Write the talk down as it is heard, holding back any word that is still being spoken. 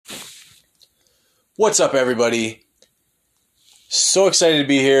What's up, everybody? So excited to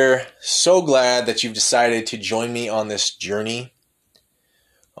be here. So glad that you've decided to join me on this journey.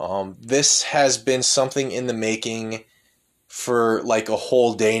 This has been something in the making for like a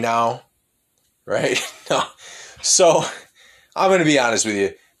whole day now, right? No. So I'm going to be honest with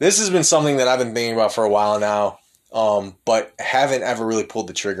you. This has been something that I've been thinking about for a while now, but haven't ever really pulled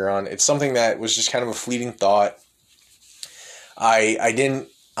the trigger on. It's something that was just kind of a fleeting thought. I didn't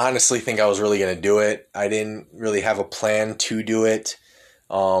honestly think I was really going to do it. I didn't really have a plan to do it.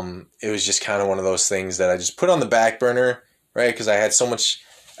 It was just kind of one of those things that I just put on the back burner, right? Because I had so much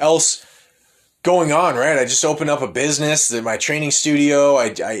else going on, right? I just opened up a business, my training studio. I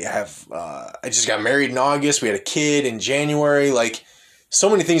just got married in August. We had a kid in January. Like, so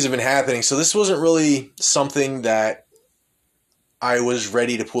many things have been happening. So this wasn't really something that I was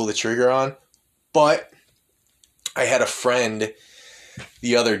ready to pull the trigger on. But I had a friend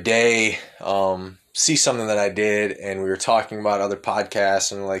the other day see something that I did, and we were talking about other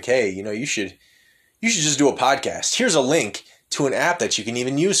podcasts, and like, hey, you should just do a podcast. Here's a link to an app that you can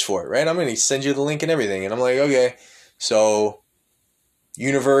even use for it, right? I'm going to send you the link and everything. And I'm like, okay. So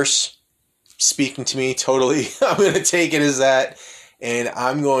universe speaking to me totally. I'm going to take it as that, and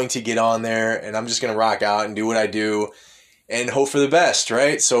I'm going to get on there, and I'm just going to rock out and do what I do and hope for the best,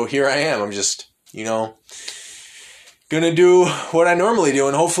 right? So here I am. I'm just, going to do what I normally do,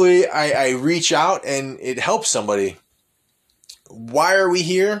 and hopefully I reach out and it helps somebody. Why are we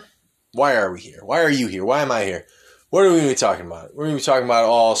here? Why are we here? Why are you here? Why am I here? What are we going to be talking about? We're going to be talking about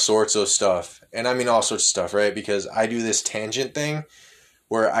all sorts of stuff. And I mean all sorts of stuff, right? Because I do this tangent thing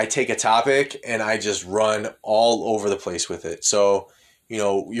where I take a topic and I just run all over the place with it. So,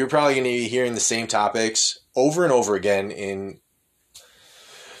 you're probably going to be hearing the same topics over and over again in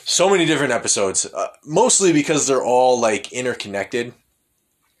so many different episodes, mostly because they're all like interconnected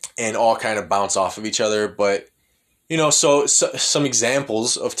and all kind of bounce off of each other. But, so some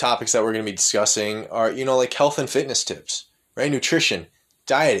examples of topics that we're going to be discussing are, like health and fitness tips, right? Nutrition,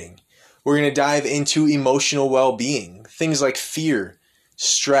 dieting. We're going to dive into emotional well-being, things like fear,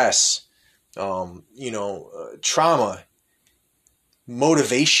 stress, trauma,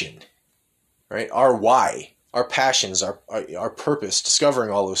 motivation, right? Our why. Our passions, our purpose,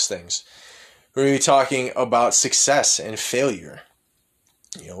 discovering all those things. We're going to be talking about success and failure.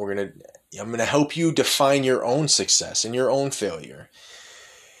 I'm going to help you define your own success and your own failure.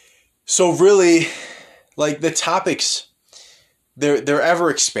 So really, like the topics, they're ever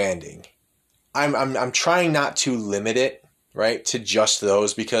expanding. I'm trying not to limit it, right, to just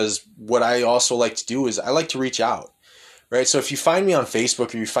those, because what I also like to do is I like to reach out, right? So if you find me on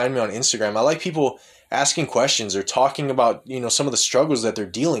Facebook or you find me on Instagram, I like people asking questions or talking about, some of the struggles that they're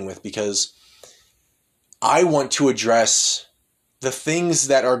dealing with, because I want to address the things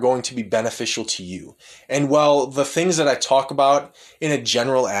that are going to be beneficial to you. And while the things that I talk about in a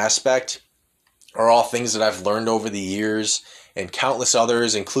general aspect are all things that I've learned over the years, and countless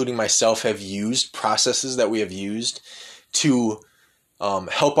others, including myself, have used processes that we have used to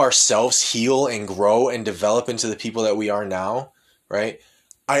help ourselves heal and grow and develop into the people that we are now, right?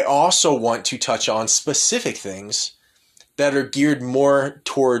 I also want to touch on specific things that are geared more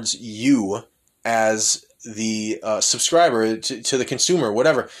towards you as the subscriber, to the consumer,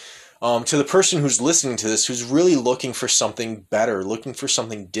 whatever, to the person who's listening to this, who's really looking for something better, looking for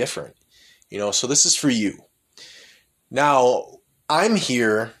something different. So this is for you. Now, I'm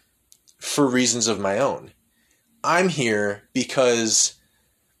here for reasons of my own. I'm here because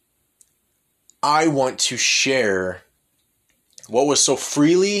I want to share what was so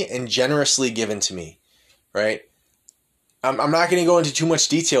freely and generously given to me, right? I'm not going to go into too much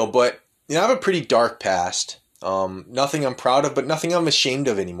detail, but I have a pretty dark past. Nothing I'm proud of, but nothing I'm ashamed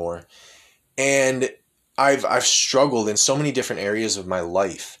of anymore. And I've struggled in so many different areas of my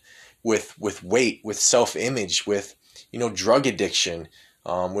life with weight, with self-image, with drug addiction,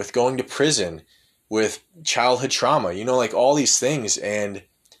 with going to prison, with childhood trauma, like all these things. And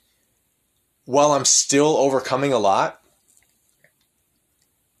while I'm still overcoming a lot,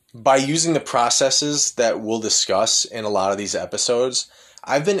 by using the processes that we'll discuss in a lot of these episodes,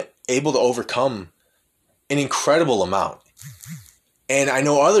 I've been able to overcome an incredible amount. And I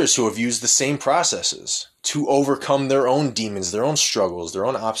know others who have used the same processes to overcome their own demons, their own struggles, their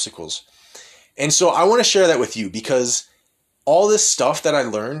own obstacles. And so I want to share that with you, because all this stuff that I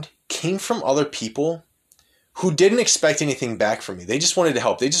learned came from other people who didn't expect anything back from me. They just wanted to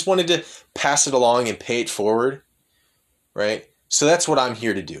help. They just wanted to pass it along and pay it forward, right? So that's what I'm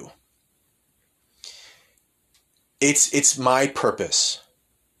here to do. It's my purpose,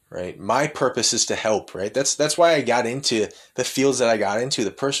 right? My purpose is to help, right? That's why I got into the fields that I got into,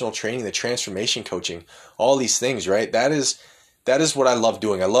 the personal training, the transformation coaching, all these things, right? That is what I love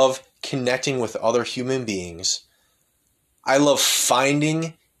doing. I love connecting with other human beings. I love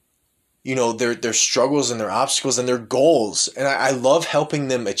finding, their struggles and their obstacles and their goals. And I love helping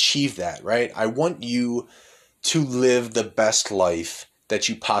them achieve that, right? I want you to live the best life that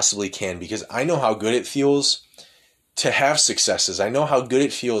you possibly can, because I know how good it feels to have successes. I know how good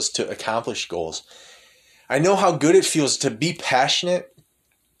it feels to accomplish goals. I know how good it feels to be passionate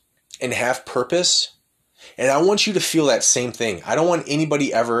and have purpose. And I want you to feel that same thing. I don't want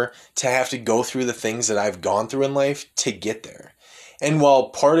anybody ever to have to go through the things that I've gone through in life to get there. And while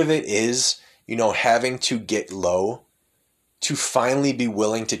part of it is, having to get low to finally be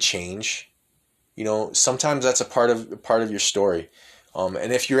willing to change, sometimes that's a part of your story.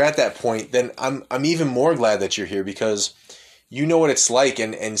 And if you're at that point, then I'm even more glad that you're here, because you know what it's like.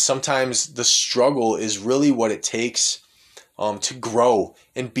 And sometimes the struggle is really what it takes to grow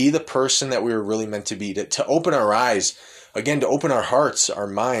and be the person that we were really meant to be, to open our eyes, again, to open our hearts, our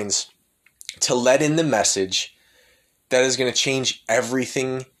minds, to let in the message that is going to change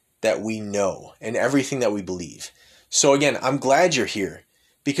everything that we know and everything that we believe. So again, I'm glad you're here,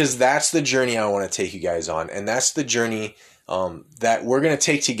 because that's the journey I want to take you guys on. And that's the journey that we're going to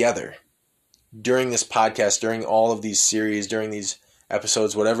take together during this podcast, during all of these series, during these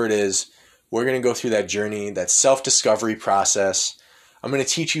episodes, whatever it is. We're going to go through that journey, that self-discovery process. I'm going to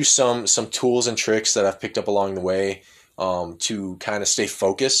teach you some tools and tricks that I've picked up along the way to kind of stay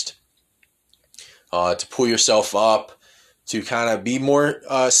focused, to pull yourself up, to kind of be more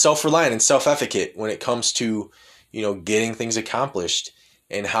self-reliant and self-efficacious when it comes to, getting things accomplished,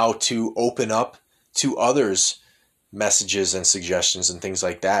 and how to open up to others' messages and suggestions and things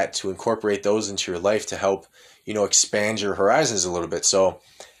like that, to incorporate those into your life to help, expand your horizons a little bit. So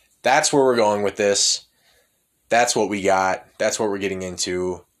that's where we're going with this. That's what we got. That's what we're getting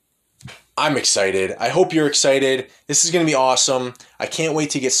into. I'm excited. I hope you're excited. This is going to be awesome. I can't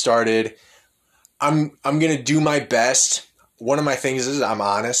wait to get started. I'm going to do my best. One of my things is I'm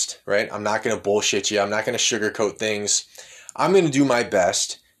honest, right? I'm not going to bullshit you. I'm not going to sugarcoat things. I'm going to do my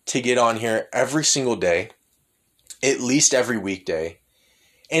best to get on here every single day, at least every weekday,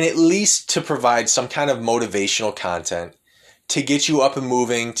 and at least to provide some kind of motivational content to get you up and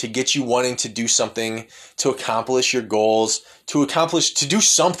moving, to get you wanting to do something, to accomplish your goals, to do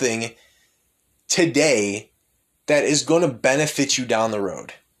something today that is going to benefit you down the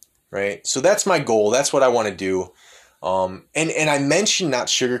road, right? So that's my goal. That's what I want to do. And I mentioned not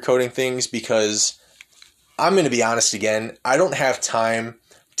sugarcoating things because I'm going to be honest again. I don't have time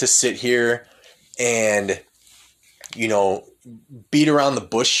to sit here and, beat around the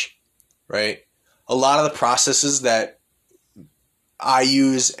bush, right? A lot of the processes that I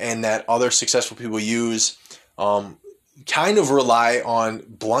use and that other successful people use kind of rely on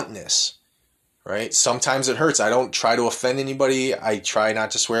bluntness, right? Sometimes it hurts. I don't try to offend anybody. I try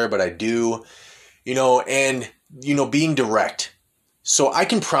not to swear, but I do, and, being direct. So I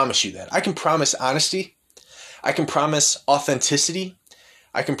can promise you that. I can promise honesty. I can promise authenticity.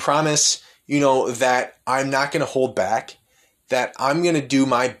 I can promise, that I'm not going to hold back, that I'm going to do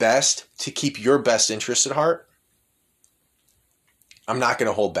my best to keep your best interest at heart. I'm not going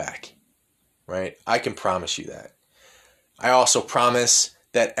to hold back, right? I can promise you that. I also promise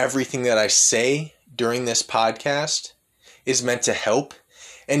that everything that I say during this podcast is meant to help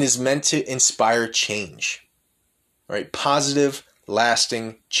and is meant to inspire change, right? Positive,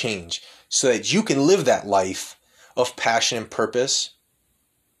 lasting change, so that you can live that life of passion and purpose,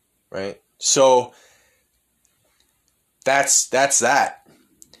 right? So that's that.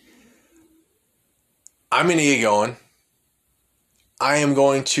 I'm going to get going. I am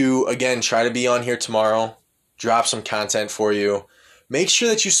going to, again, try to be on here tomorrow, drop some content for you. Make sure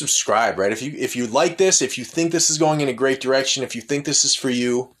that you subscribe, right? If you like this, if you think this is going in a great direction, if you think this is for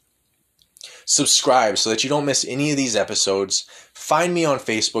you, subscribe so that you don't miss any of these episodes. Find me on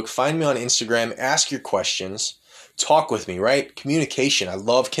Facebook, find me on Instagram, ask your questions, talk with me, right? Communication. I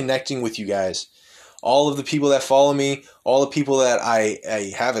love connecting with you guys. All of the people that follow me, all the people that I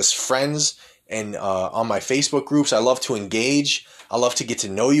have as friends and on my Facebook groups, I love to engage. I love to get to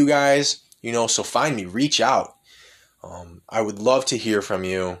know you guys, so find me, reach out. I would love to hear from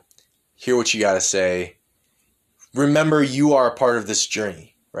you, hear what you got to say. Remember, you are a part of this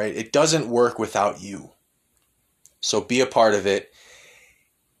journey, right? It doesn't work without you. So be a part of it.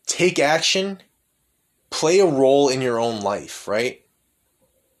 Take action. Play a role in your own life, right?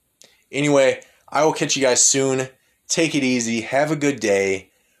 Anyway, I will catch you guys soon. Take it easy. Have a good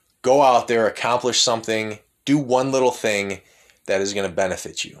day. Go out there, accomplish something. Do one little thing that is going to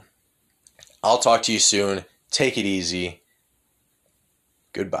benefit you. I'll talk to you soon. Take it easy.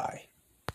 Goodbye.